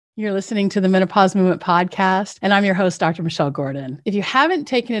You're listening to the Menopause Movement podcast, and I'm your host, Dr. Michelle Gordon. If you haven't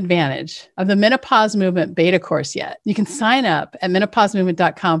taken advantage of the Menopause Movement beta course yet, you can sign up at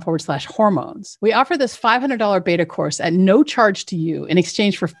menopausemovement.com/hormones. We offer this $500 beta course at no charge to you in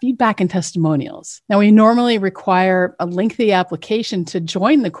exchange for feedback and testimonials. Now, we normally require a lengthy application to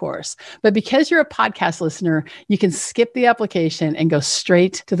join the course, but because you're a podcast listener, you can skip the application and go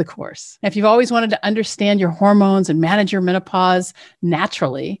straight to the course. Now, if you've always wanted to understand your hormones and manage your menopause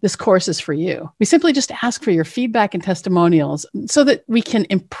naturally, this course is for you. We simply just ask for your feedback and testimonials so that we can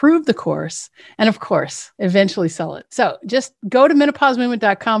improve the course and, of course, eventually sell it. So just go to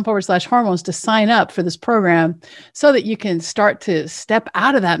menopausemovement.com/hormones to sign up for this program so that you can start to step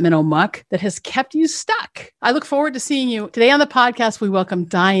out of that mental muck that has kept you stuck. I look forward to seeing you. Today on the podcast, we welcome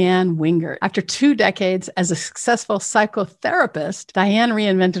Diane Wingert. After 2 decades as a successful psychotherapist, Diane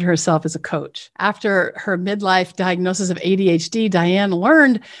reinvented herself as a coach. After her midlife diagnosis of ADHD, Diane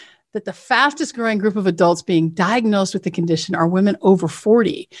learned that the fastest growing group of adults being diagnosed with the condition are women over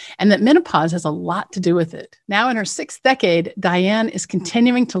 40, and that menopause has a lot to do with it. Now in her 6th decade, Diane is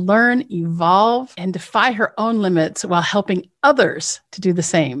continuing to learn, evolve, and defy her own limits while helping others to do the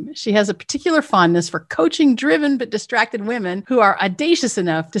same. She has a particular fondness for coaching driven but distracted women who are audacious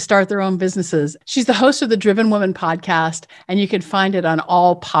enough to start their own businesses. She's the host of the Driven Woman podcast, and you can find it on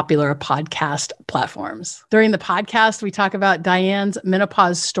all popular podcast platforms. During the podcast, we talk about Diane's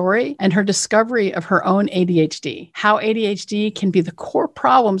menopause story and her discovery of her own ADHD, how ADHD can be the core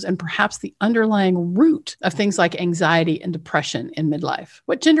problems and perhaps the underlying root of things like anxiety and depression in midlife,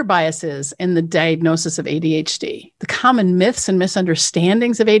 what gender bias is in the diagnosis of ADHD, the common myths and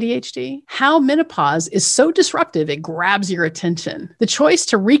misunderstandings of ADHD, how menopause is so disruptive it grabs your attention, the choice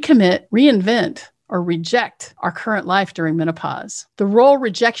to recommit, reinvent, or reject our current life during menopause, the role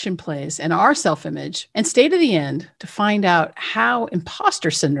rejection plays in our self-image, and stay to the end to find out how imposter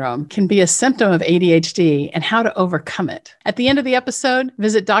syndrome can be a symptom of ADHD and how to overcome it. At the end of the episode,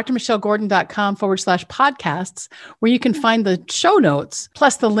 visit drmichellegordon.com/podcasts, where you can find the show notes,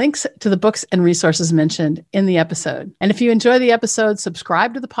 plus the links to the books and resources mentioned in the episode. And if you enjoy the episode,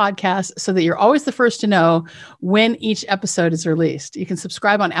 subscribe to the podcast so that you're always the first to know when each episode is released. You can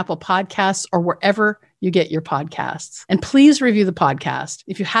subscribe on Apple Podcasts or wherever you get your podcasts. And please review the podcast.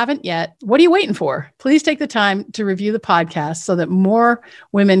 If you haven't yet, what are you waiting for? Please take the time to review the podcast so that more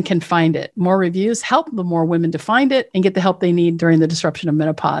women can find it. More reviews help the more women to find it and get the help they need during the disruption of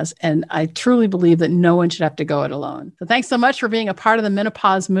menopause. And I truly believe that no one should have to go it alone. So thanks so much for being a part of the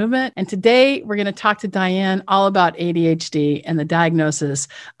menopause movement. And today we're going to talk to Diane all about ADHD and the diagnosis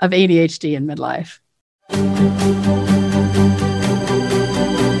of ADHD in midlife.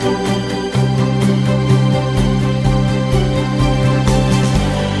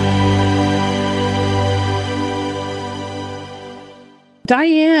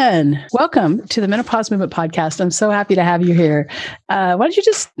 Diane, welcome to the Menopause Movement podcast. I'm so happy to have you here. Why don't you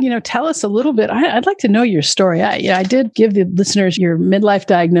just, tell us a little bit? I'd like to know your story. I did give the listeners your midlife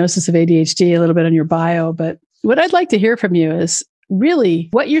diagnosis of ADHD, a little bit on your bio, but what I'd like to hear from you is really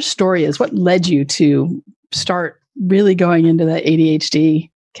what your story is. What led you to start really going into that ADHD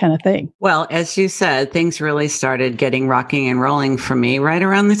kind of thing? Well, as you said, things really started getting rocking and rolling for me right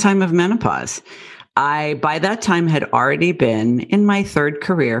around the time of menopause. I, by that time, had already been in my 3rd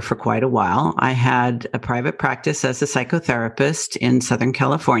career for quite a while. I had a private practice as a psychotherapist in Southern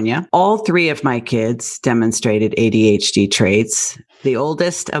California. All 3 of my kids demonstrated ADHD traits. The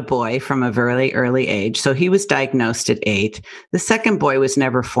oldest, a boy from a very early age. So he was diagnosed at 8. The second boy was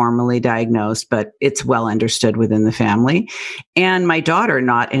never formally diagnosed, but it's well understood within the family. And my daughter,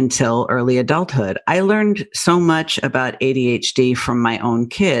 not until early adulthood. I learned so much about ADHD from my own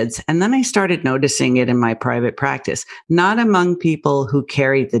kids. And then I started noticing it in my private practice, not among people who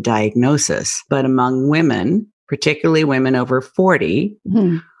carried the diagnosis, but among women, particularly women over 40,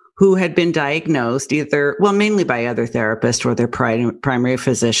 who had been diagnosed mainly by other therapists or their primary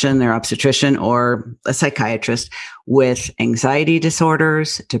physician, their obstetrician, or a psychiatrist with anxiety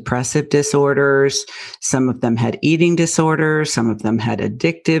disorders, depressive disorders. Some of them had eating disorders. Some of them had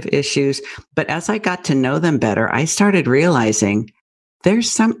addictive issues. But as I got to know them better, I started realizing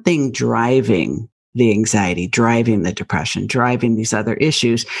there's something driving the anxiety, driving the depression, driving these other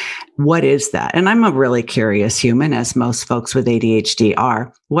issues. What is that? And I'm a really curious human, as most folks with ADHD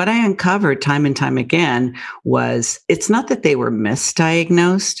are. What I uncovered time and time again was it's not that they were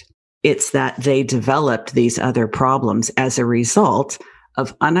misdiagnosed. It's that they developed these other problems as a result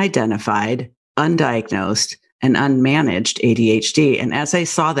of unidentified, undiagnosed, and unmanaged ADHD. And as I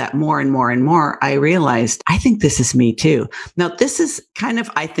saw that more and more and more, I realized, I think this is me too. Now, this is kind of,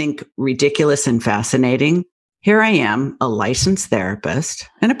 I think, ridiculous and fascinating here I am, a licensed therapist,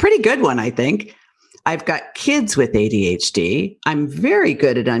 and a pretty good one, I think. I've got kids with ADHD. I'm very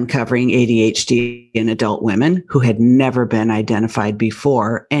good at uncovering ADHD in adult women who had never been identified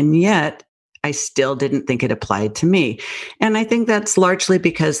before. And yet I still didn't think it applied to me. And I think that's largely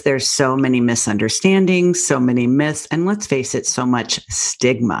because there's so many misunderstandings, so many myths, and let's face it, so much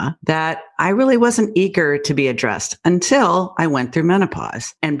stigma that I really wasn't eager to be addressed until I went through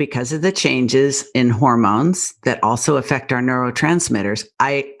menopause. And because of the changes in hormones that also affect our neurotransmitters,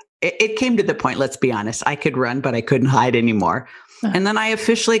 it came to the point, let's be honest, I could run, but I couldn't hide anymore. And then I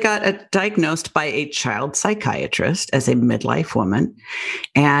officially got diagnosed by a child psychiatrist as a midlife woman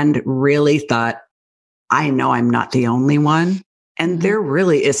and really thought, I know I'm not the only one. And there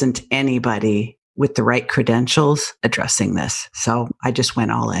really isn't anybody with the right credentials addressing this. So I just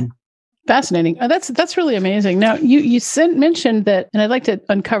went all in. Fascinating. Oh, that's really amazing. Now, you mentioned that, and I'd like to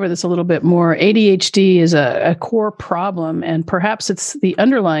uncover this a little bit more. ADHD is a core problem, and perhaps it's the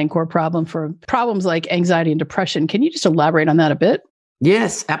underlying core problem for problems like anxiety and depression. Can you just elaborate on that a bit?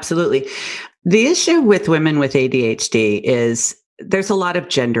 Yes, absolutely. The issue with women with ADHD is there's a lot of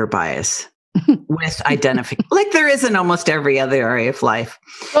gender bias with identification, like there is in almost every other area of life.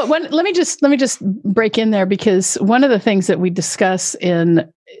 Well, let me just break in there, because one of the things that we discuss in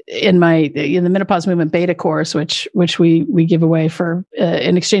the menopause movement beta course, which we give away for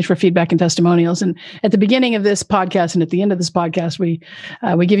in exchange for feedback and testimonials, and at the beginning of this podcast and at the end of this podcast, we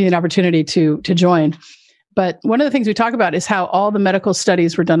give you an opportunity to join. But one of the things we talk about is how all the medical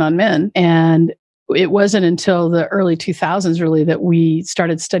studies were done on men, and it wasn't until the early 2000s really that we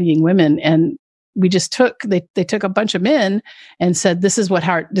started studying women. And we just they took a bunch of men and said, this is what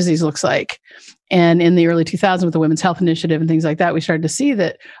heart disease looks like. And in the early 2000s with the Women's Health Initiative and things like that, we started to see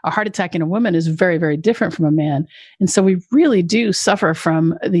that a heart attack in a woman is very, very different from a man. And so we really do suffer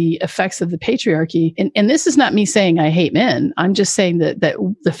from the effects of the patriarchy. And this is not me saying I hate men. I'm just saying that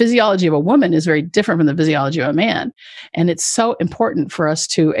the physiology of a woman is very different from the physiology of a man. And it's so important for us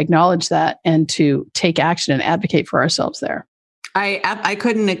to acknowledge that and to take action and advocate for ourselves there. I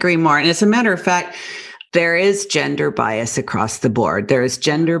couldn't agree more. And as a matter of fact, there is gender bias across the board. There is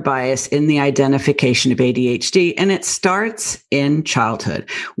gender bias in the identification of ADHD, and it starts in childhood.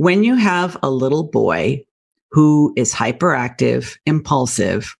 When you have a little boy who is hyperactive,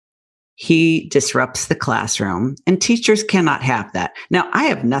 impulsive, he disrupts the classroom, and teachers cannot have that. Now, I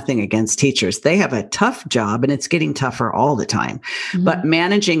have nothing against teachers. They have a tough job, and it's getting tougher all the time. Mm-hmm. But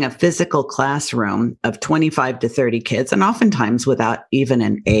managing a physical classroom of 25 to 30 kids, and oftentimes without even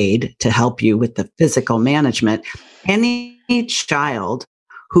an aide to help you with the physical management, any child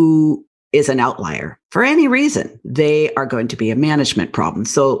who is an outlier for any reason, they are going to be a management problem.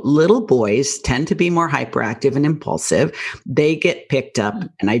 So little boys tend to be more hyperactive and impulsive. They get picked up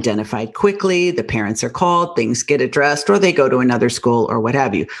and identified quickly. The parents are called, things get addressed, or they go to another school or what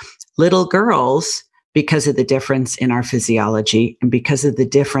have you. Little girls, because of the difference in our physiology and because of the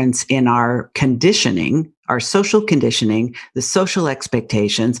difference in our conditioning, our social conditioning, the social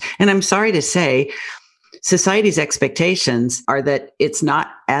expectations, and I'm sorry to say, society's expectations are that it's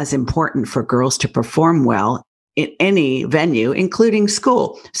not as important for girls to perform well in any venue, including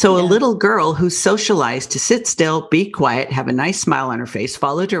school. So a little girl who's socialized to sit still, be quiet, have a nice smile on her face,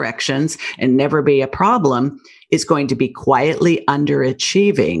 follow directions, and never be a problem is going to be quietly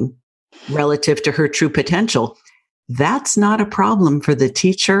underachieving relative to her true potential. That's not a problem for the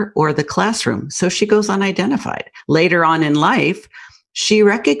teacher or the classroom. So she goes unidentified. Later on in life, she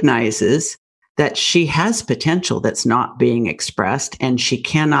recognizes that she has potential that's not being expressed and she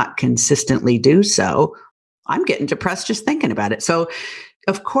cannot consistently do so. I'm getting depressed just thinking about it. So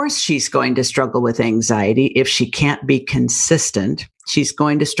of course she's going to struggle with anxiety if she can't be consistent. She's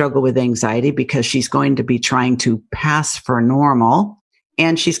going to struggle with anxiety because she's going to be trying to pass for normal.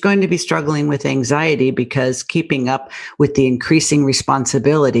 And she's going to be struggling with anxiety because keeping up with the increasing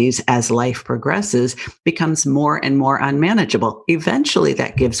responsibilities as life progresses becomes more and more unmanageable. Eventually,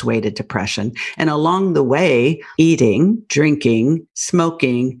 that gives way to depression. And along the way, eating, drinking,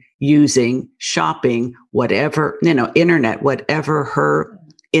 smoking, using, shopping, whatever, internet, whatever her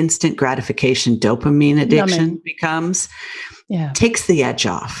instant gratification dopamine addiction becomes, takes the edge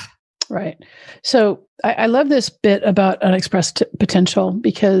off. Right. So I love this bit about unexpressed potential,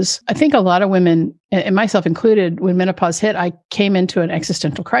 because I think a lot of women, and myself included, when menopause hit, I came into an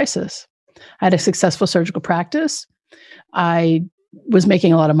existential crisis. I had a successful surgical practice. I was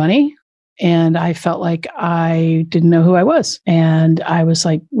making a lot of money, and I felt like I didn't know who I was. And I was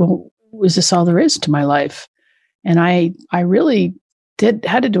like, well, is this all there is to my life? And I really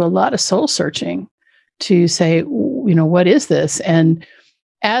had to do a lot of soul searching to say, what is this? And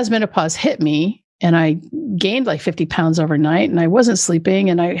as menopause hit me, and I gained like 50 pounds overnight, and I wasn't sleeping,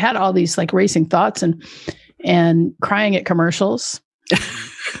 and I had all these like racing thoughts and crying at commercials.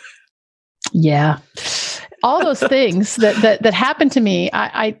 Yeah. All those things that happened to me,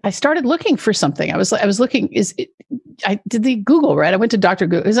 I started looking for something. I was looking, I did the Google, right? I went to Dr.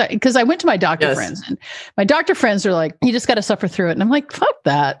 Google because I went to my doctor friends, and my doctor friends are like, you just got to suffer through it. And I'm like, fuck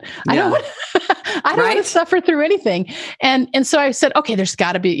that. I don't want to suffer through anything. And so I said, okay, there's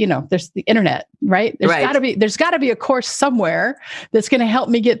gotta be, there's the internet, right? There's gotta be a course somewhere that's going to help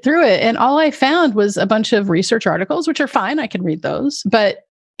me get through it. And all I found was a bunch of research articles, which are fine. I can read those, but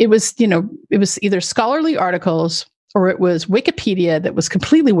it was either scholarly articles or it was Wikipedia that was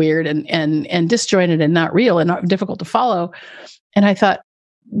completely weird and disjointed and not real and not difficult to follow. And I thought,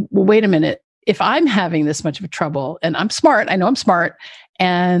 well, wait a minute. If I'm having this much of a trouble, and I'm smart, I know I'm smart,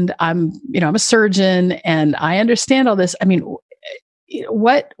 and I'm a surgeon and I understand all this. I mean,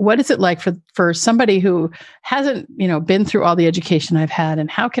 what is it like for somebody who hasn't, been through all the education I've had,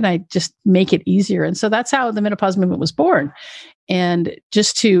 and how can I just make it easier? And so that's how the menopause movement was born. And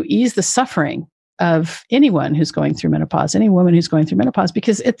just to ease the suffering of anyone who's going through menopause, any woman who's going through menopause,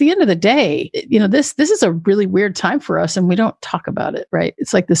 because at the end of the day, this is a really weird time for us, and we don't talk about it, right?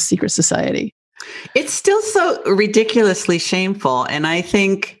 It's like this secret society. It's still so ridiculously shameful. And I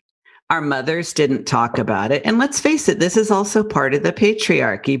think our mothers didn't talk about it. And let's face it, this is also part of the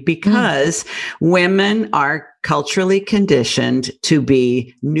patriarchy, because women are culturally conditioned to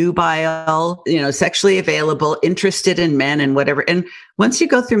be nubile, sexually available, interested in men and whatever. And once you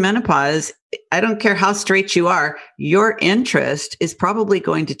go through menopause, I don't care how straight you are, your interest is probably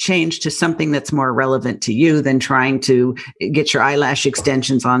going to change to something that's more relevant to you than trying to get your eyelash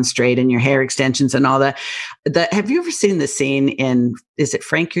extensions on straight and your hair extensions and all that. Have you ever seen the scene in, is it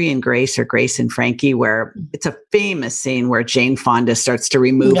Frankie and Grace or Grace and Frankie, where it's a famous scene where Jane Fonda starts to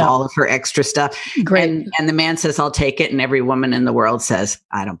remove all of her extra stuff. Great. And the man says, I'll take it. And every woman in the world says,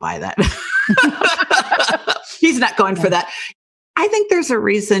 I don't buy that. He's not going for that. I think there's a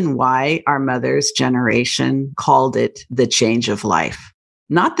reason why our mother's generation called it the change of life,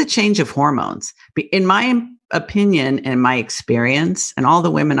 not the change of hormones. In my opinion and my experience, and all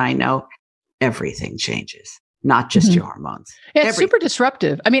the women I know, everything changes, not just your hormones. Yeah, it's super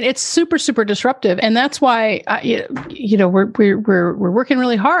disruptive. I mean, it's super, super disruptive. And that's why, we're working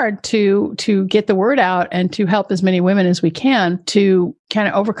really hard to get the word out and to help as many women as we can to kind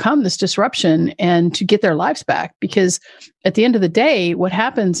of overcome this disruption and to get their lives back. Because at the end of the day, what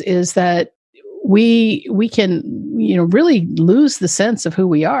happens is that we can, really lose the sense of who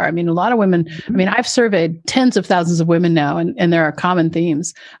we are. I mean, a lot of women, I've surveyed tens of thousands of women now, and there are common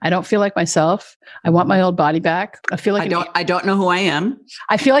themes. I don't feel like myself. I want my old body back. I feel like I don't know who I am.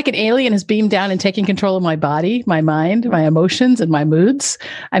 I feel like an alien has beamed down and taken control of my body, my mind, my emotions, and my moods.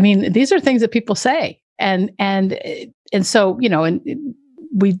 I mean, these are things that people say. And so,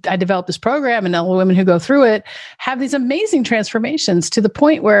 I developed this program, and all the women who go through it have these amazing transformations to the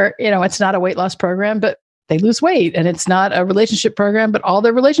point where, it's not a weight loss program, but they lose weight, and it's not a relationship program, but all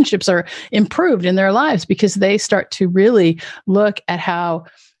their relationships are improved in their lives because they start to really look at how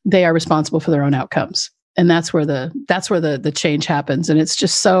they are responsible for their own outcomes. And that's where the change happens. And it's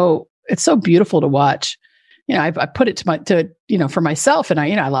just it's so beautiful to watch. I put it for myself, and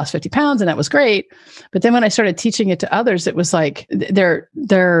I lost 50 pounds, and that was great. But then when I started teaching it to others, it was like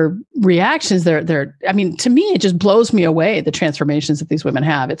their reactions, to me, it just blows me away, the transformations that these women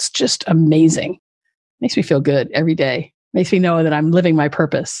have. It's just amazing. Makes me feel good every day. Makes me know that I'm living my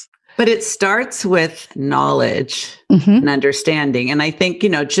purpose. But it starts with knowledge and understanding. And I think,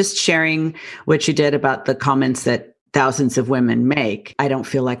 just sharing what you did about the comments that thousands of women make. I don't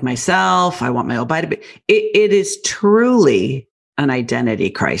feel like myself. I want my old body to be. It is truly an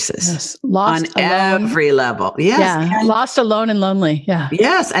identity crisis. Yes. Lost on alone. Every level. Yes. Yeah. Lost, alone, and lonely. Yeah.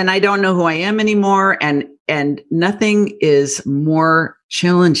 Yes. And I don't know who I am anymore. And nothing is more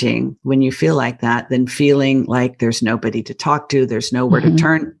challenging when you feel like that than feeling like there's nobody to talk to, there's nowhere to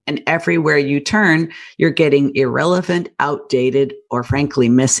turn. And everywhere you turn, you're getting irrelevant, outdated, or frankly,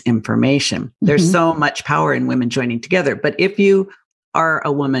 misinformation. There's so much power in women joining together. But if you are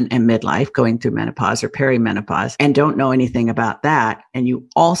a woman in midlife going through menopause or perimenopause and don't know anything about that, and you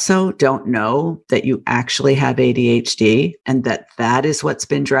also don't know that you actually have ADHD and that is what's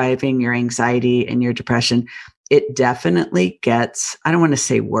been driving your anxiety and your depression, it definitely gets, I don't want to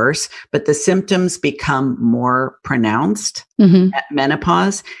say worse, but the symptoms become more pronounced at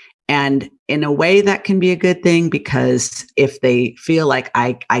menopause. And in a way that can be a good thing, because if they feel like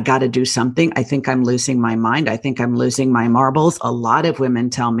I got to do something, I think I'm losing my mind. I think I'm losing my marbles. A lot of women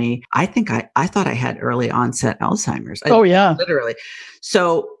tell me, I thought I had early onset Alzheimer's. Oh yeah. Literally.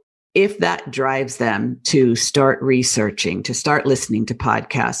 So if that drives them to start researching, to start listening to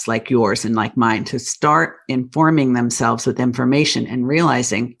podcasts like yours and like mine, to start informing themselves with information and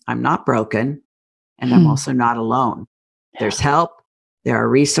realizing I'm not broken and I'm also not alone. There's help. There are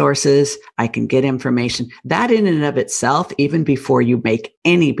resources. I can get information. That in and of itself, even before you make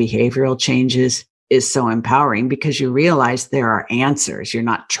any behavioral changes, is so empowering because you realize there are answers. You're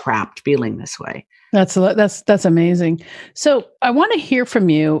not trapped feeling this way. That's amazing. So I want to hear from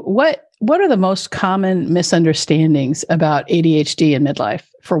you. What are the most common misunderstandings about ADHD in midlife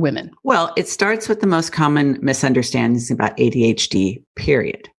for women? Well, it starts with the most common misunderstandings about ADHD,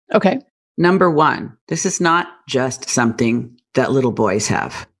 period. Okay. Number one, this is not just something that little boys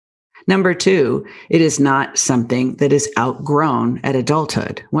have. Number two, it is not something that is outgrown at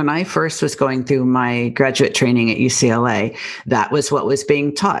adulthood. When I first was going through my graduate training at UCLA, that was what was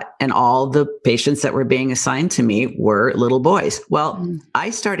being taught. And all the patients that were being assigned to me were little boys. Well,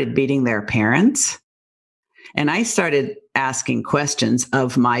 I started meeting their parents and I started asking questions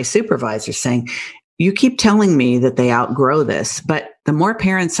of my supervisors saying, you keep telling me that they outgrow this, but the more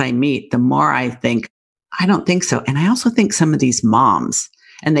parents I meet, the more I think, I don't think so. And I also think some of these moms.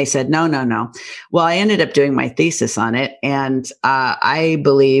 And they said, no. Well, I ended up doing my thesis on it. And I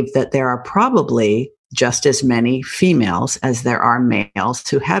believe that there are probably just as many females as there are males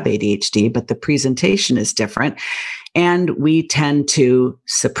who have ADHD, but the presentation is different. And we tend to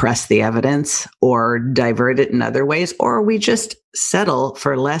suppress the evidence or divert it in other ways, or we just settle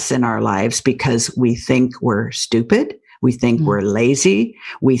for less in our lives because we think we're stupid. We think we're lazy.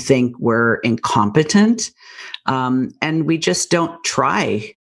 We think we're incompetent. And we just don't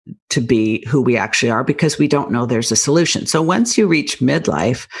try to be who we actually are because we don't know there's a solution. So once you reach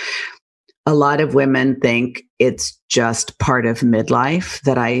midlife, a lot of women think it's just part of midlife,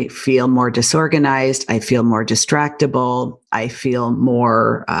 that I feel more disorganized. I feel more distractible. I feel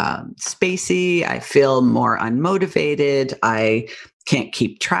more spacey. I feel more unmotivated. I can't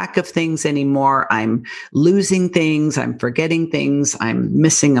keep track of things anymore. I'm losing things. I'm forgetting things. I'm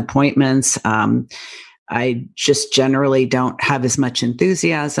missing appointments. I just generally don't have as much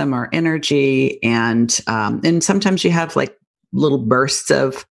enthusiasm or energy. And sometimes you have like little bursts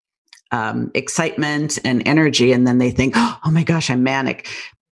of excitement and energy. And then they think, oh my gosh, I'm manic.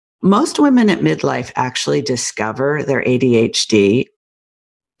 Most women at midlife actually discover their ADHD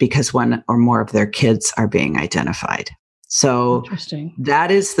because one or more of their kids are being identified. So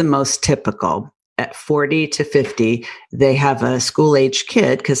that is the most typical. At 40 to 50, they have a school age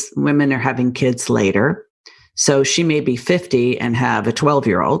kid because women are having kids later. So she may be 50 and have a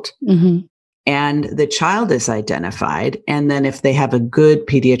 12-year-old. And the child is identified. And then if they have a good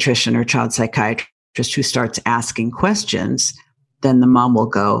pediatrician or child psychiatrist who starts asking questions, then the mom will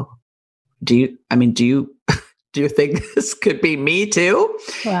go, do you think this could be me too?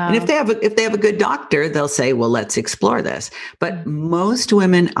 Wow. And if they have a good doctor, they'll say, well, let's explore this. But most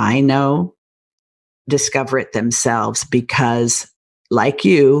women I know discover it themselves because, like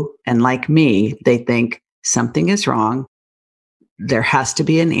you and like me, they think something is wrong. There has to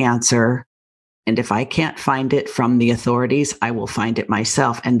be an answer. And if I can't find it from the authorities, I will find it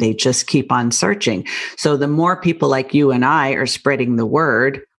myself. And they just keep on searching. So the more people like you and I are spreading the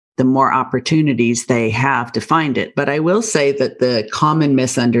word, the more opportunities they have to find it. But I will say that the common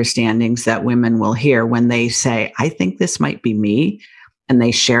misunderstandings that women will hear when they say, I think this might be me, and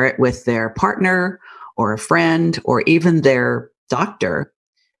they share it with their partner or a friend or even their doctor,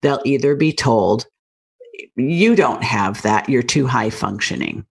 they'll either be told, you don't have that, you're too high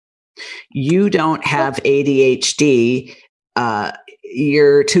functioning. You don't have ADHD,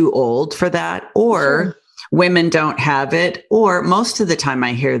 you're too old for that, or women don't have it, or most of the time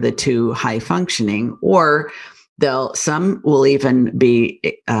I hear the too high functioning, or some will even be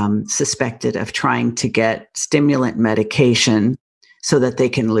suspected of trying to get stimulant medication so that they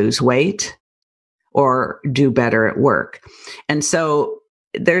can lose weight or do better at work. And so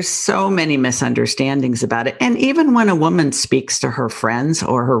there's so many misunderstandings about it. And even when a woman speaks to her friends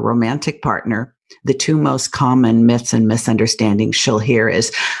or her romantic partner, the two most common myths and misunderstandings she'll hear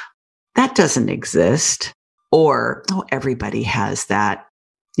is, that doesn't exist, or, oh, everybody has that.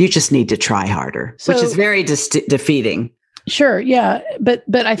 You just need to try harder, which is very defeating. Sure. Yeah. But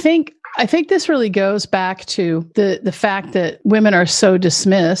I think this really goes back to the fact that women are so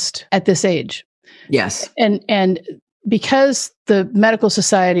dismissed at this age. Yes. And because the medical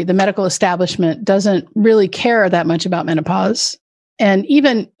society, the medical establishment doesn't really care that much about menopause. And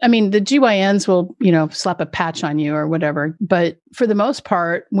even, the GYNs will, slap a patch on you or whatever. But for the most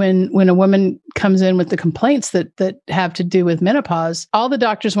part, when a woman comes in with the complaints that have to do with menopause, all the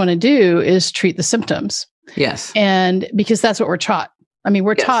doctors want to do is treat the symptoms. Yes. And because that's what we're taught. I mean,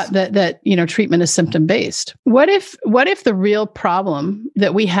 we're taught that treatment is symptom based. What if the real problem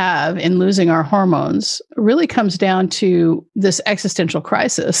that we have in losing our hormones really comes down to this existential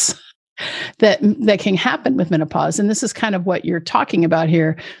crisis that can happen with menopause? And this is kind of what you're talking about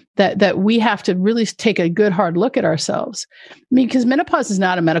here, that we have to really take a good hard look at ourselves. I mean, because menopause is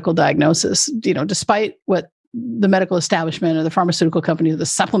not a medical diagnosis, despite what the medical establishment or the pharmaceutical companies, or the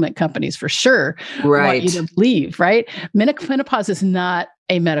supplement companies for sure want you to believe, right? Menopause is not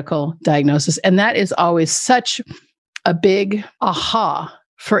a medical diagnosis. And that is always such a big aha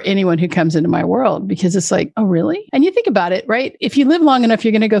for anyone who comes into my world, because it's like, oh, really? And you think about it, right? If you live long enough,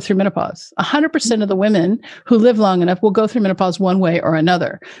 you're going to go through menopause. 100% of the women who live long enough will go through menopause one way or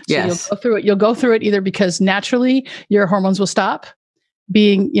another. So you'll go through it either because naturally your hormones will stop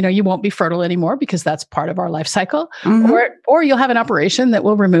being, you won't be fertile anymore because that's part of our life cycle, or you'll have an operation that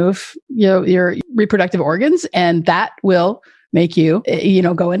will remove your reproductive organs, and that will make you,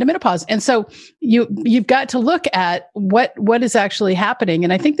 go into menopause. And so you've got to look at what is actually happening.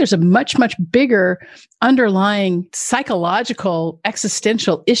 And I think there's a much, much bigger underlying psychological,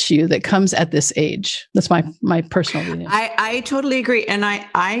 existential issue that comes at this age. That's my personal view. I totally agree. And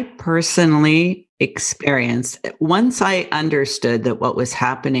I personally experienced, once I understood that what was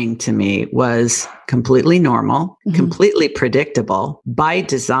happening to me was completely normal, completely predictable by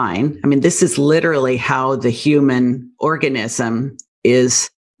design. I mean, this is literally how the human organism is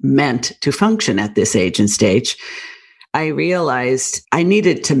meant to function at this age and stage. I realized I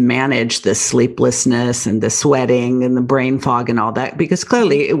needed to manage the sleeplessness and the sweating and the brain fog and all that, because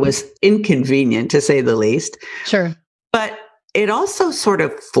clearly it was inconvenient, to say the least. Sure. But it also sort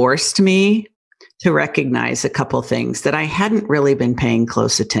of forced me to recognize a couple things that I hadn't really been paying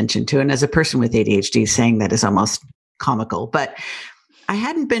close attention to. And as a person with ADHD, saying that is almost comical, but I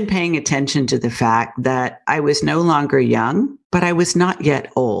hadn't been paying attention to the fact that I was no longer young, but I was not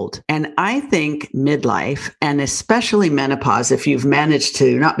yet old. And I think midlife, and especially menopause, if you've managed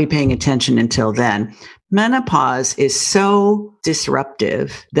to not be paying attention until then, menopause is so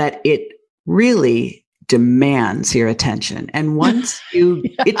disruptive that it really demands your attention. And once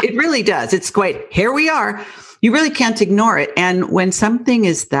it really does. It's quite, here we are. You really can't ignore it. And when something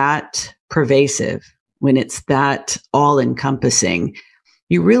is that pervasive, when it's that all encompassing,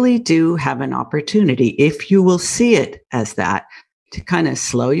 you really do have an opportunity, if you will see it as that, to kind of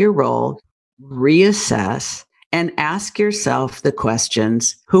slow your roll, reassess, and ask yourself the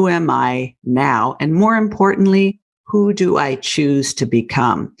questions, who am I now? And more importantly, who do I choose to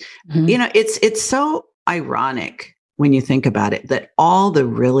become? It's so ironic when you think about it, that all the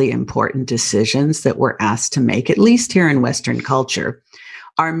really important decisions that we're asked to make, at least here in Western culture,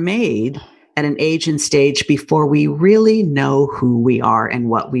 are made at an age and stage before we really know who we are and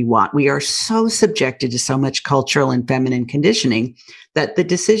what we want. We are so subjected to so much cultural and feminine conditioning that the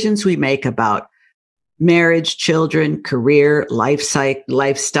decisions we make about marriage, children, career,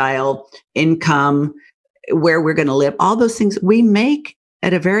 lifestyle, income, where we're going to live, all those things we make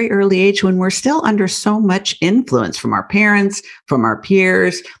at a very early age when we're still under so much influence from our parents, from our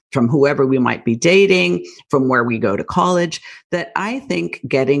peers, from whoever we might be dating, from where we go to college, that I think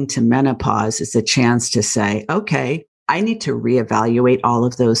getting to menopause is a chance to say, okay, I need to reevaluate all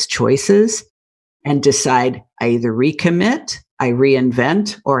of those choices and decide I either recommit, I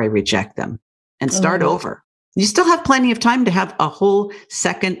reinvent, or I reject them and start over. You still have plenty of time to have a whole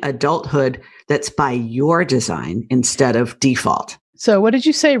second adulthood that's by your design instead of default. So what did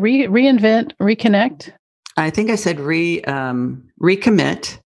you say? Reinvent, reconnect? I think I said recommit,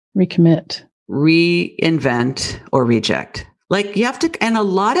 reinvent, or reject. Like you have to, and a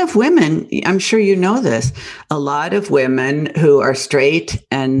lot of women, I'm sure you know this, a lot of women who are straight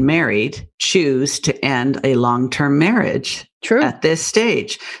and married choose to end a long-term marriage. True. At this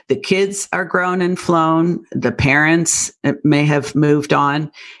stage. The kids are grown and flown. The parents may have moved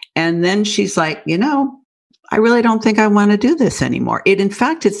on. And then she's like, I really don't think I want to do this anymore. In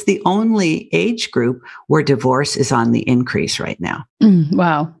fact, it's the only age group where divorce is on the increase right now.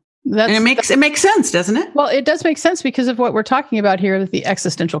 Wow. And it makes sense, doesn't it? Well, it does make sense because of what we're talking about here with the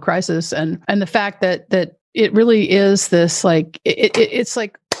existential crisis and the fact that it really is this like, it's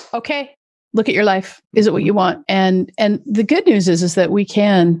like, okay, look at your life. Is it what you want? And the good news is that we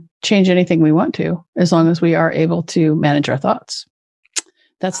can change anything we want to, as long as we are able to manage our thoughts.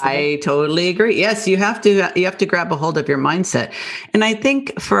 I totally agree. Yes, you have to grab a hold of your mindset. And I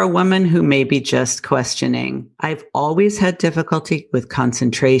think for a woman who may be just questioning, I've always had difficulty with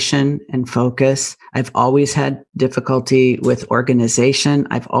concentration and focus. I've always had difficulty with organization.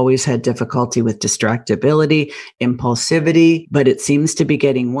 I've always had difficulty with distractibility, impulsivity, but it seems to be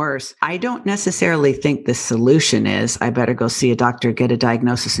getting worse. I don't necessarily think the solution is I better go see a doctor, get a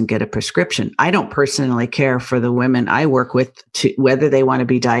diagnosis, and get a prescription. I don't personally care for the women I work with whether they want to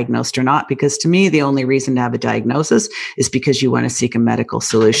be diagnosed or not, because to me, the only reason to have a diagnosis is because you want to seek a medical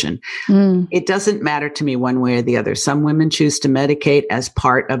solution. It doesn't matter to me one way or the other. Some women choose to medicate as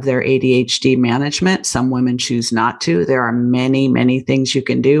part of their ADHD management. Some women choose not to. There are many, many things you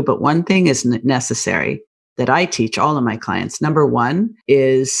can do, but one thing is necessary that I teach all of my clients. Number one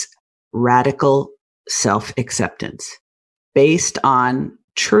is radical self-acceptance based on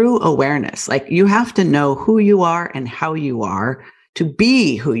true awareness. Like, you have to know who you are and how you are to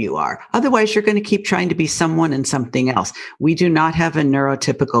be who you are. Otherwise, you're going to keep trying to be someone and something else. We do not have a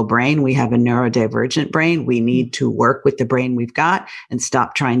neurotypical brain. We have a neurodivergent brain. We need to work with the brain we've got and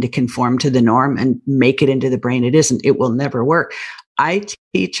stop trying to conform to the norm and make it into the brain it isn't. It will never work. I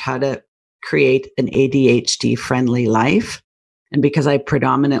teach how to create an ADHD friendly life. And because I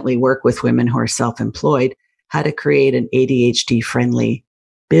predominantly work with women who are self-employed, how to create an ADHD friendly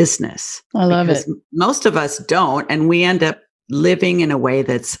business. I love it. Most of us don't. And we end up living in a way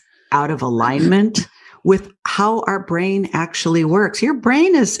that's out of alignment with how our brain actually works. Your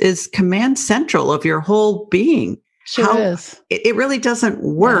brain is command central of your whole being. Sure is. It really doesn't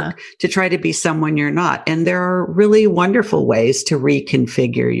work to try to be someone you're not. And there are really wonderful ways to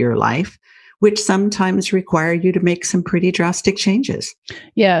reconfigure your life, which sometimes require you to make some pretty drastic changes.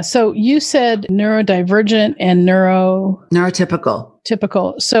 Yeah. So you said neurodivergent and neurotypical.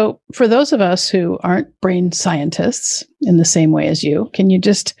 So for those of us who aren't brain scientists in the same way as you, can you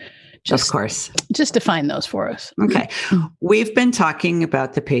just of course, just define those for us? Okay. We've been talking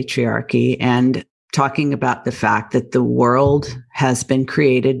about the patriarchy and talking about the fact that the world has been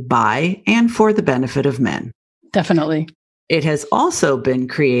created by and for the benefit of men. Definitely. It has also been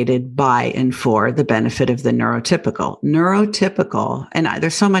created by and for the benefit of the neurotypical. Neurotypical, and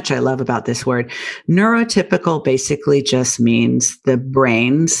there's so much I love about this word. Neurotypical basically just means the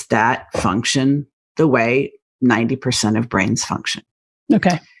brains that function the way 90% of brains function.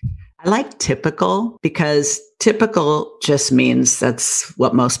 Okay. I like typical because typical just means that's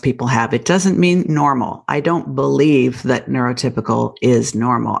what most people have. It doesn't mean normal. I don't believe that neurotypical is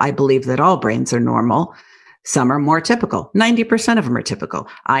normal. I believe that all brains are normal. Some are more typical. 90% of them are typical.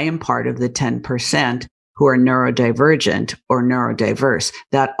 I am part of the 10% who are neurodivergent or neurodiverse.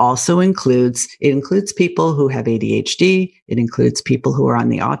 That also includes people who have ADHD. It includes people who are on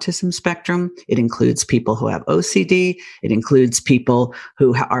the autism spectrum. It includes people who have OCD. It includes people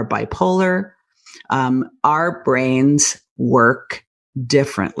who are bipolar. Our brains work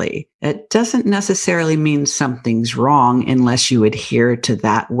differently. It doesn't necessarily mean something's wrong unless you adhere to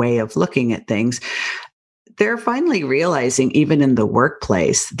that way of looking at things. They're finally realizing, even in the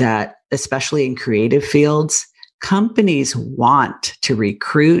workplace, that especially in creative fields, companies want to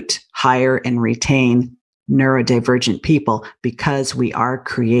recruit, hire, and retain neurodivergent people because we are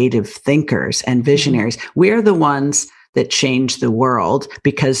creative thinkers and visionaries. We're the ones that change the world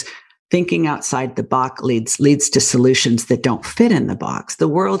because thinking outside the box leads to solutions that don't fit in the box. The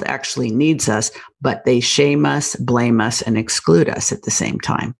world actually needs us, but they shame us, blame us, and exclude us at the same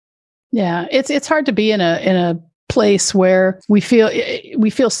time. Yeah, it's hard to be in a place where we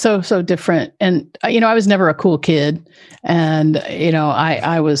feel so different. And I was never a cool kid, and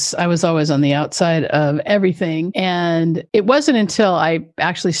I was always on the outside of everything. And it wasn't until I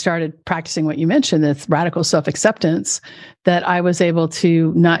actually started practicing what you mentioned, this radical self-acceptance, that I was able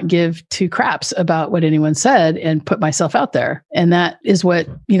to not give two craps about what anyone said and put myself out there. And that is what,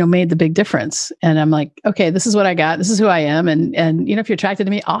 made the big difference. And I'm like, okay, this is what I got. This is who I am. And if you're attracted to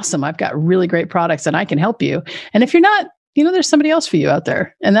me, awesome. I've got really great products and I can help you. And if you're not, there's somebody else for you out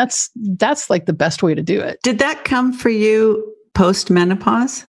there. And that's like the best way to do it. Did that come for you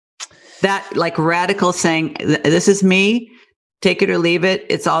post-menopause? That like radical saying, this is me, take it or leave it.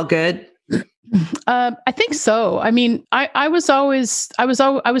 It's all good. I think so. I mean, I was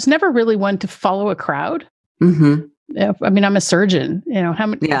never really one to follow a crowd. Mm-hmm. I mean, I'm a surgeon, how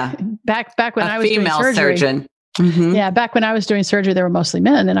many, back when I was doing surgery. Surgeon. Mm-hmm. Yeah. Back when I was doing surgery, there were mostly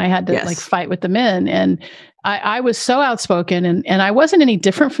men and I had to like fight with the men. And I was so outspoken and I wasn't any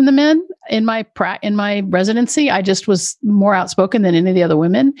different from the men in my residency. I just was more outspoken than any of the other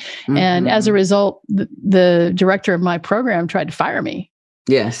women. Mm-hmm. And as a result, the director of my program tried to fire me.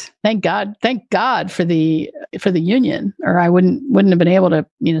 Yes. Thank God for the union, or I wouldn't have been able to,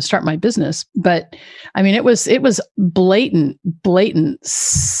 start my business. But I mean, it was blatant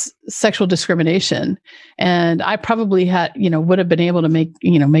sexual discrimination, and I probably had, would have been able to make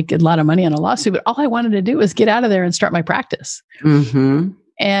a lot of money on a lawsuit. But all I wanted to do was get out of there and start my practice. Mm-hmm.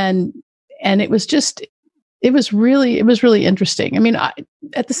 And it was really interesting. I mean,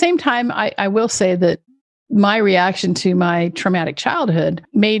 at the same time, I will say that my reaction to my traumatic childhood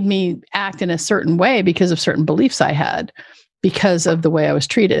made me act in a certain way because of certain beliefs I had, because of the way I was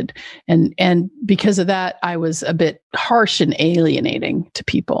treated. And because of that, I was a bit harsh and alienating to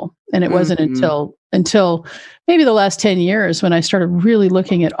people. And it wasn't until maybe the last 10 years when I started really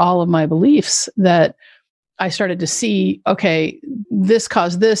looking at all of my beliefs that I started to see, okay, this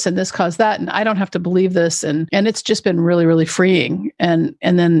caused this and this caused that, and I don't have to believe this. And it's just been really, really freeing. And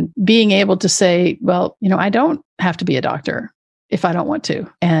then being able to say, well, I don't have to be a doctor if I don't want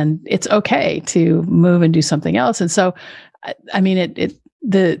to, and it's okay to move and do something else. And so, I mean,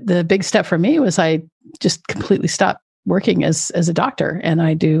 the big step for me was I just completely stopped working as a doctor. And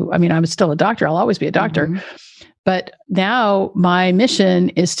I'm still a doctor. I'll always be a doctor. Mm-hmm. But now my mission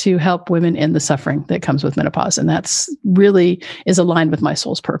is to help women end the suffering that comes with menopause. And that's really is aligned with my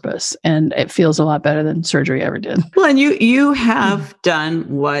soul's purpose. And it feels a lot better than surgery ever did. Well, and you have done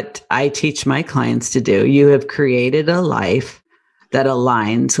what I teach my clients to do. You have created a life that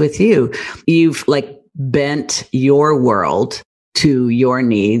aligns with you. You've bent your world to your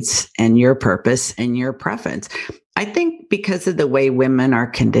needs and your purpose and your preference. I think because of the way women are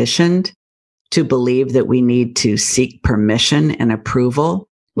conditioned to believe that we need to seek permission and approval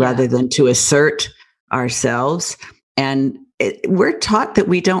rather than to assert ourselves. And we're taught that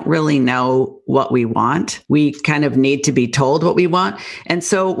we don't really know what we want. We kind of need to be told what we want. And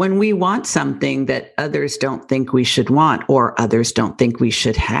so when we want something that others don't think we should want, or others don't think we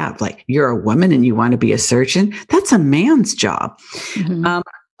should have, like you're a woman and you want to be a surgeon, that's a man's job. Mm-hmm.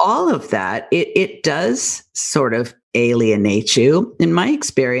 All of that, it does sort of alienate you. In my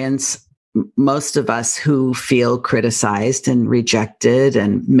experience, most of us who feel criticized and rejected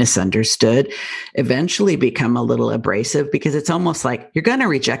and misunderstood eventually become a little abrasive, because it's almost like, you're going to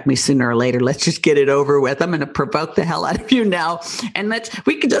reject me sooner or later. Let's just get it over with. I'm going to provoke the hell out of you now. And let's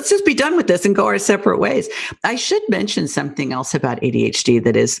just be done with this and go our separate ways. I should mention something else about ADHD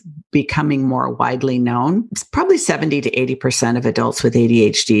that is becoming more widely known. It's probably 70 to 80% of adults with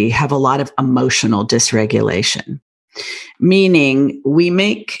ADHD have a lot of emotional dysregulation. Meaning we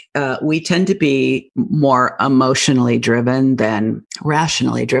tend to be more emotionally driven than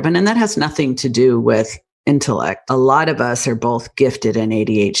rationally driven. And that has nothing to do with intellect. A lot of us are both gifted in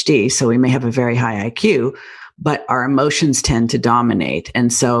ADHD, so we may have a very high IQ, but our emotions tend to dominate.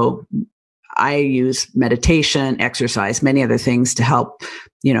 And so I use meditation, exercise, many other things to help,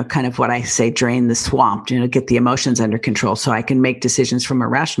 kind of what I say, drain the swamp, get the emotions under control so I can make decisions from a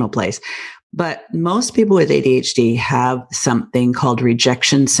rational place. But most people with ADHD have something called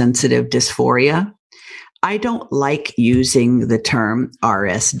rejection sensitive dysphoria. I don't like using the term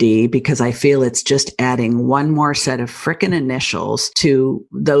RSD because I feel it's just adding one more set of frickin' initials to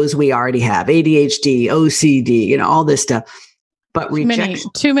those we already have. ADHD, OCD, all this stuff. But too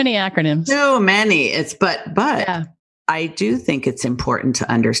many acronyms. Too many. But yeah. I do think it's important to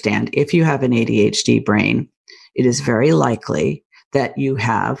understand, if you have an ADHD brain, it is very likely that you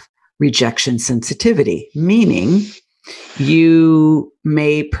have rejection sensitivity, meaning you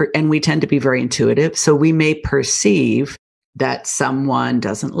may, and we tend to be very intuitive, so we may perceive that someone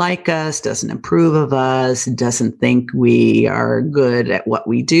doesn't like us, doesn't approve of us, doesn't think we are good at what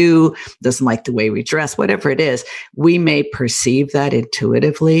we do, doesn't like the way we dress, whatever it is. We may perceive that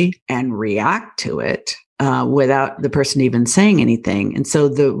intuitively and react to it without the person even saying anything. And so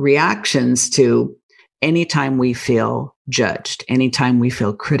the reactions to anytime we feel judged, anytime we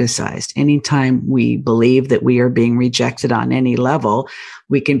feel criticized, anytime we believe that we are being rejected on any level,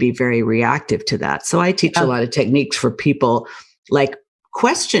 we can be very reactive to that. So I teach a lot of techniques for people, like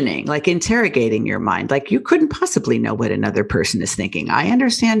questioning, like interrogating your mind. Like, you couldn't possibly know what another person is thinking. I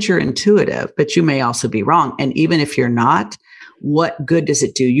understand you're intuitive, but you may also be wrong. And even if you're not, what good does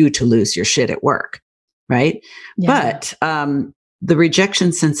it do you to lose your shit at work? Right. Yeah. But the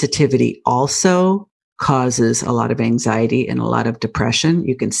rejection sensitivity also causes a lot of anxiety and a lot of depression.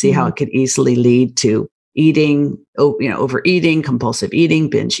 You can see how it could easily lead to eating, overeating, compulsive eating,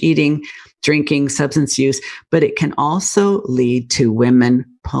 binge eating, drinking, substance use. But it can also lead to women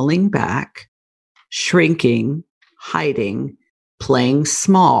pulling back, shrinking, hiding, playing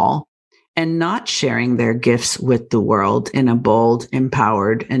small, and not sharing their gifts with the world in a bold,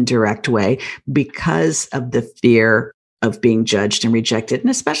 empowered, and direct way because of the fear of being judged and rejected, and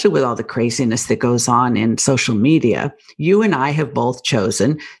especially with all the craziness that goes on in social media, you and I have both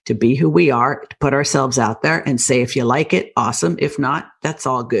chosen to be who we are, to put ourselves out there and say, if you like it, awesome. If not, that's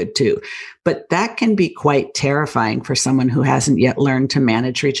all good too. But that can be quite terrifying for someone who hasn't yet learned to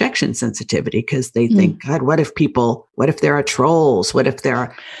manage rejection sensitivity, because they think, God, what if there are trolls? What if there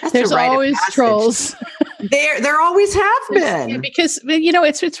are, there's always trolls. There always have been. Yeah, because,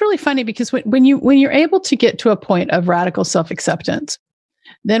 it's really funny, because when you're able to get to a point of radical self-acceptance,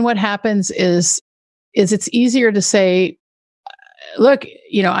 then what happens is it's easier to say, look,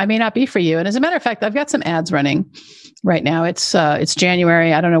 I may not be for you. And as a matter of fact, I've got some ads running right now. It's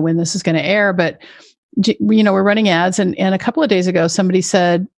January. I don't know when this is going to air, but we're running ads. And a couple of days ago, somebody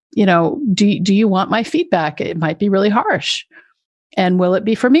said, do you want my feedback? It might be really harsh. And will it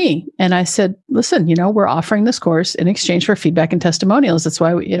be for me? And I said, listen, we're offering this course in exchange for feedback and testimonials. That's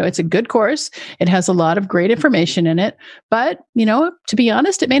why, it's a good course. It has a lot of great information in it, but, to be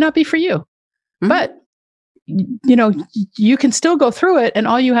honest, it may not be for you, but you can still go through it. And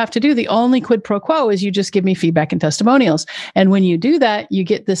all you have to do, the only quid pro quo, is you just give me feedback and testimonials. And when you do that, you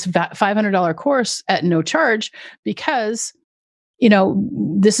get this $500 course at no charge, because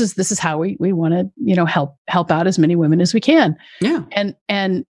this is how we want to, help out as many women as we can. Yeah.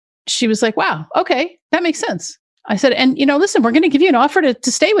 And she was like, wow, okay, that makes sense. I said, and listen, we're going to give you an offer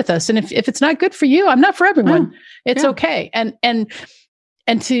to stay with us. And if it's not good for you, I'm not for everyone. It's okay.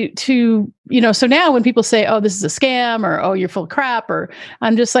 And to so now when people say, oh, this is a scam, or, oh, you're full of crap, or,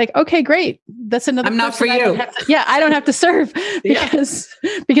 I'm just like, okay, great. That's another. I'm not for you. I don't have to serve because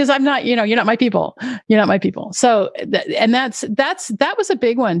I'm not, you're not my people. You're not my people. So, that was a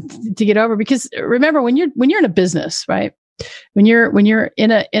big one to get over, because remember, when you're in a business, right? When you're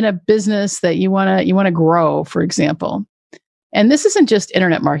in a business that you want to grow, for example, and this isn't just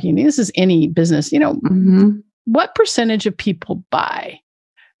internet marketing, this is any business, what percentage of people buy?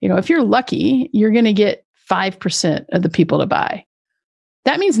 If you're lucky, you're going to get 5% of the people to buy.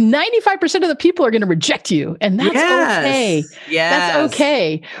 That means 95% of the people are going to reject you. And that's okay. That's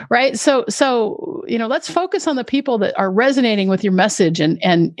okay. Right. So, let's focus on the people that are resonating with your message, and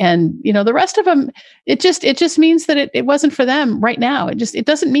the rest of them, it just means that it wasn't for them right now. It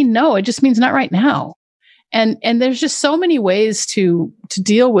doesn't mean no, it just means not right now. And there's just so many ways to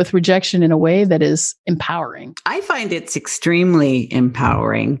deal with rejection in a way that is empowering. I find it's extremely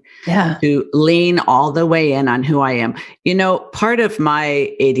empowering to lean all the way in on who I am. Part of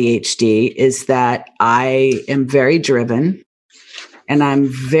my ADHD is that I am very driven, and I'm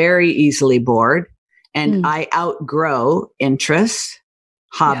very easily bored, and I outgrow interests,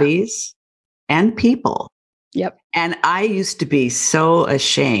 hobbies, and people. Yep. And I used to be so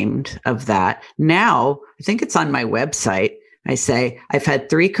ashamed of that. Now, I think it's on my website. I say, I've had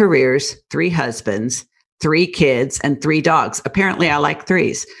 3 careers, 3 husbands, 3 kids, and 3 dogs. Apparently, I like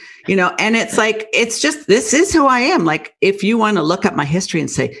 3s, and it's like, this is who I am. Like, if you want to look up my history and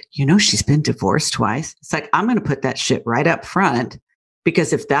say, she's been divorced twice. It's like, I'm going to put that shit right up front,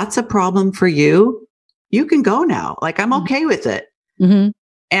 because if that's a problem for you, you can go now. Like, I'm okay with it. Mm-hmm.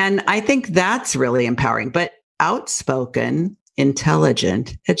 And I think that's really empowering. But outspoken,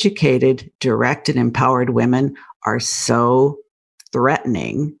 intelligent, educated, direct, and empowered women are so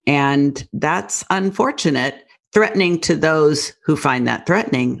threatening. And that's unfortunate, threatening to those who find that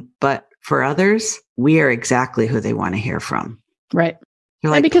threatening. But for others, we are exactly who they want to hear from. Right.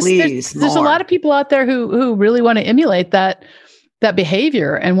 You're like, because please, there's a lot of people out there who really want to emulate that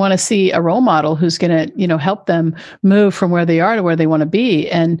behavior and want to see a role model who's going to, help them move from where they are to where they want to be.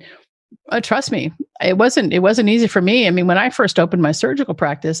 And trust me, it wasn't easy for me. I mean, when I first opened my surgical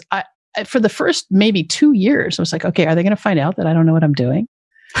practice, I for the first maybe 2 years, I was like, okay, are they going to find out that I don't know what I'm doing?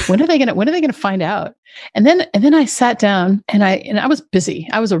 When are they going to find out? And then I sat down and I was busy.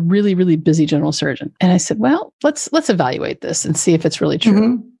 I was a really, really busy general surgeon. And I said, well, let's evaluate this and see if it's really true.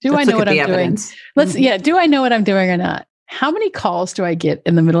 Mm-hmm. Do I know what I'm doing? Do I know what I'm doing or not? How many calls do I get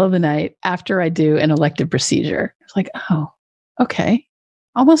in the middle of the night after I do an elective procedure? It's like, oh, okay.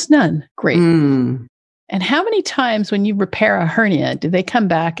 Almost none. Great. Mm. And how many times when you repair a hernia, do they come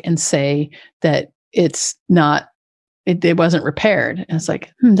back and say that it wasn't repaired? And it's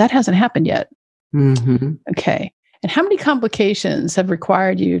like, that hasn't happened yet. Mm-hmm. Okay. And how many complications have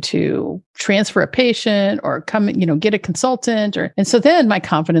required you to transfer a patient or come, get a consultant? And so then my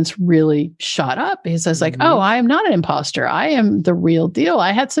confidence really shot up because I was like, oh, I am not an imposter. I am the real deal.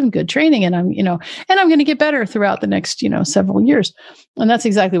 I had some good training and I'm going to get better throughout the next, several years. And that's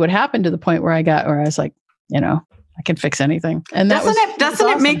exactly what happened, to the point where I was like, I can fix anything. And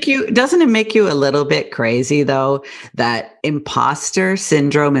doesn't it make you a little bit crazy though, that imposter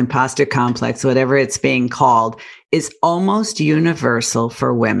syndrome, imposter complex, whatever it's being called, is almost universal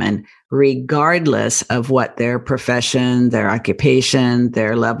for women, regardless of what their profession, their occupation,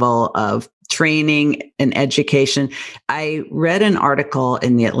 their level of training and education. I read an article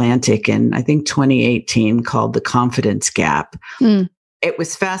in The Atlantic in, I think, 2018 called The Confidence Gap. It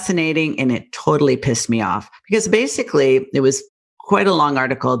was fascinating and it totally pissed me off because basically it was quite a long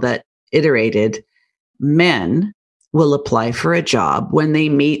article that iterated men will apply for a job when they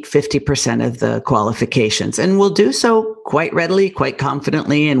meet 50% of the qualifications and will do so quite readily, quite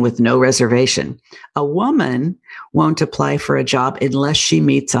confidently, and with no reservation. A woman won't apply for a job unless she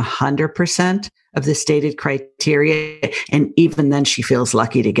meets 100% of the stated criteria. And even then she feels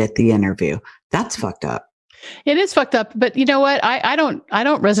lucky to get the interview. That's fucked up. It is fucked up, but you know what? I don't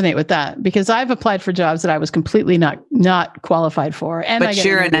resonate with that because I've applied for jobs that I was completely not qualified for. And but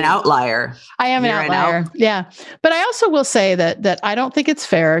you're an outlier. I am an outlier. Yeah. But I also will say that I don't think it's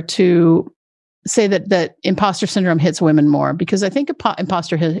fair to say that imposter syndrome hits women more because I think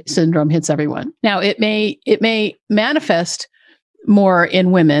imposter syndrome hits everyone. Now it may manifest more in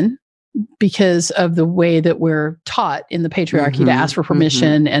women because of the way that we're taught in the patriarchy to ask for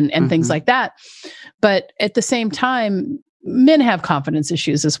permission and things like that. But at the same time, men have confidence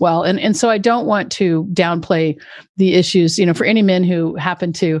issues as well. And so I don't want to downplay the issues, for any men who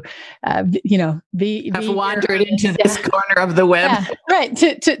happen to, have wandered into this corner of the web. Yeah, right.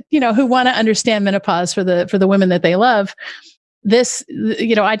 To who want to understand menopause for the women that they love. This,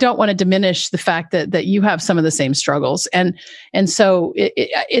 I don't want to diminish the fact that you have some of the same struggles. And so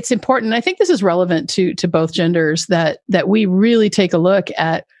it's important. I think this is relevant to both genders that we really take a look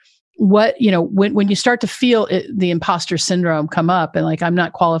at what, when you start to feel the imposter syndrome come up and like, I'm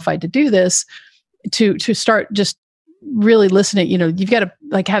not qualified to do this, to start just really listening, you've got to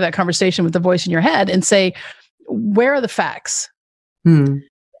like have that conversation with the voice in your head and say, where are the facts? And,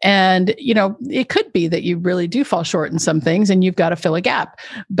 it could be that you really do fall short in some things and you've got to fill a gap,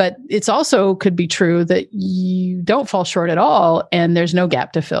 but it's also could be true that you don't fall short at all and there's no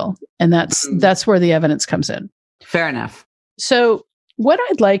gap to fill. And that's where the evidence comes in. Fair enough. So what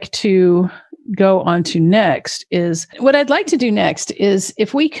I'd like to go on to next is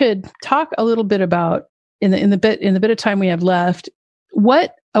if we could talk a little bit about in the bit of time we have left,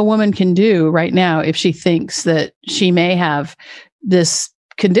 what a woman can do right now if she thinks that she may have this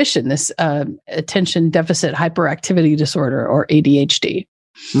condition, this attention deficit hyperactivity disorder or ADHD.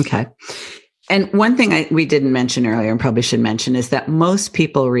 Okay. And one thing we didn't mention earlier and probably should mention is that most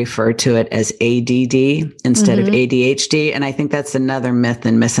people refer to it as ADD instead of ADHD. And I think that's another myth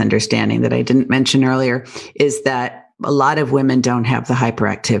and misunderstanding that I didn't mention earlier is that a lot of women don't have the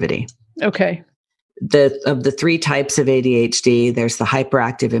hyperactivity. Okay. Of the three types of ADHD, there's the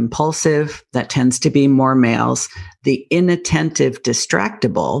hyperactive impulsive, that tends to be more males, the inattentive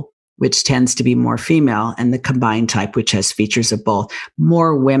distractible, which tends to be more female, and the combined type, which has features of both.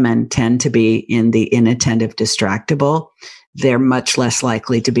 More women tend to be in the inattentive distractible. They're much less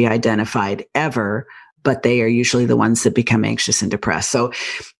likely to be identified ever, but they are usually the ones that become anxious and depressed. So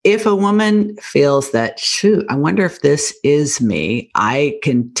if a woman feels that, shoot, I wonder if this is me, I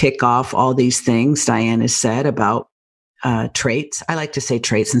can tick off all these things Diane has said about traits. I like to say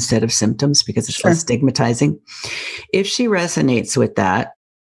traits instead of symptoms because it's less stigmatizing. If she resonates with that,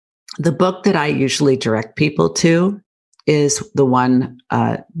 the book that I usually direct people to is the one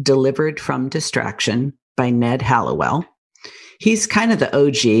Delivered from Distraction by Ned Hallowell. He's kind of the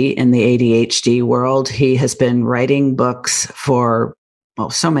OG in the ADHD world. He has been writing books for,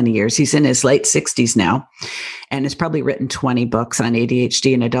 so many years. He's in his late 60s now and has probably written 20 books on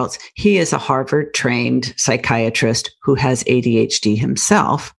ADHD in adults. He is a Harvard-trained psychiatrist who has ADHD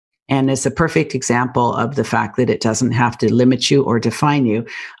himself and is a perfect example of the fact that it doesn't have to limit you or define you.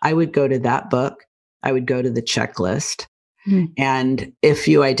 I would go to that book. I would go to the checklist. And if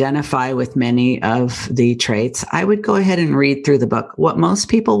you identify with many of the traits, I would go ahead and read through the book. What most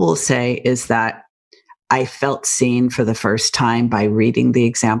people will say is that I felt seen for the first time by reading the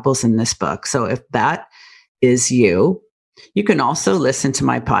examples in this book. So if that is you, you can also listen to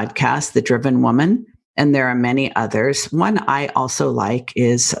my podcast, The Driven Woman, and there are many others. One I also like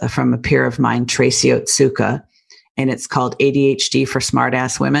is from a peer of mine, Tracy Otsuka, and it's called ADHD for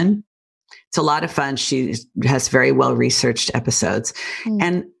Smartass Women. It's a lot of fun. She has very well-researched episodes.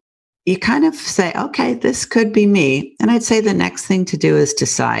 And you kind of say, okay, this could be me. And I'd say the next thing to do is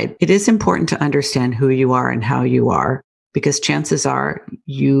decide. It is important to understand who you are and how you are, because chances are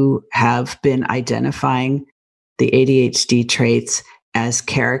you have been identifying the ADHD traits as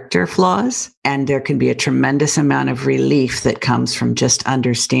character flaws. And there can be a tremendous amount of relief that comes from just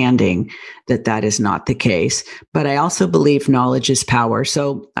understanding that that is not the case. But I also believe knowledge is power.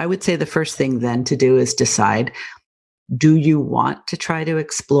 So I would say the first thing then to do is decide, do you want to try to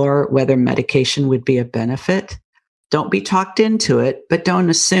explore whether medication would be a benefit? Don't be talked into it, but don't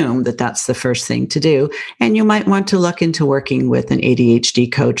assume that that's the first thing to do. And you might want to look into working with an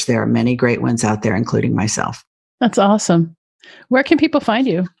ADHD coach. There are many great ones out there, including myself. That's awesome. Where can people find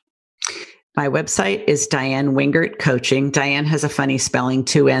you? My website is Diane Wingert Coaching. Diane has a funny spelling,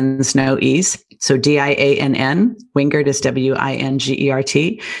 2 N's, no E's. So Diann, Wingert is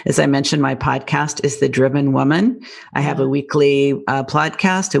Wingert. As I mentioned, my podcast is The Driven Woman. I have a weekly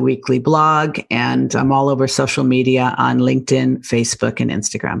podcast, a weekly blog, and I'm all over social media on LinkedIn, Facebook, and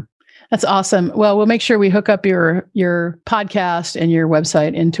Instagram. That's awesome. Well, we'll make sure we hook up your podcast and your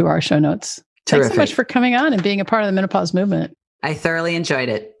website into our show notes. Terrific. Thanks so much for coming on and being a part of the menopause movement. I thoroughly enjoyed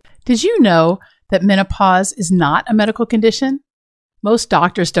it. Did you know that menopause is not a medical condition? Most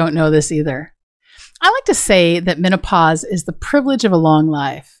doctors don't know this either. I like to say that menopause is the privilege of a long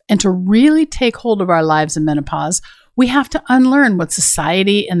life. And to really take hold of our lives in menopause, we have to unlearn what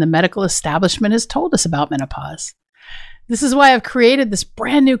society and the medical establishment has told us about menopause. This is why I've created this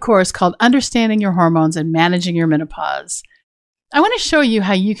brand new course called Understanding Your Hormones and Managing Your Menopause. I want to show you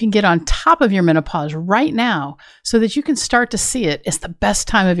how you can get on top of your menopause right now so that you can start to see it as the best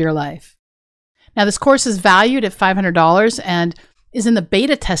time of your life. Now, this course is valued at $500 and is in the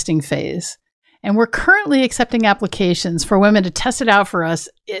beta testing phase. And we're currently accepting applications for women to test it out for us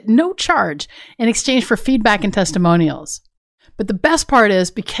at no charge in exchange for feedback and testimonials. But the best part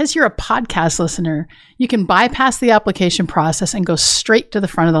is, because you're a podcast listener, you can bypass the application process and go straight to the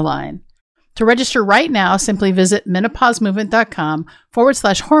front of the line. To register right now, simply visit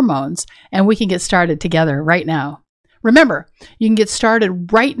menopausemovement.com/hormones, and we can get started together right now. Remember, you can get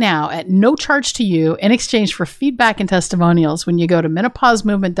started right now at no charge to you in exchange for feedback and testimonials when you go to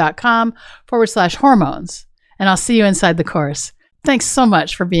menopausemovement.com/hormones. And I'll see you inside the course. Thanks so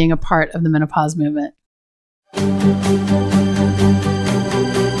much for being a part of the menopause movement.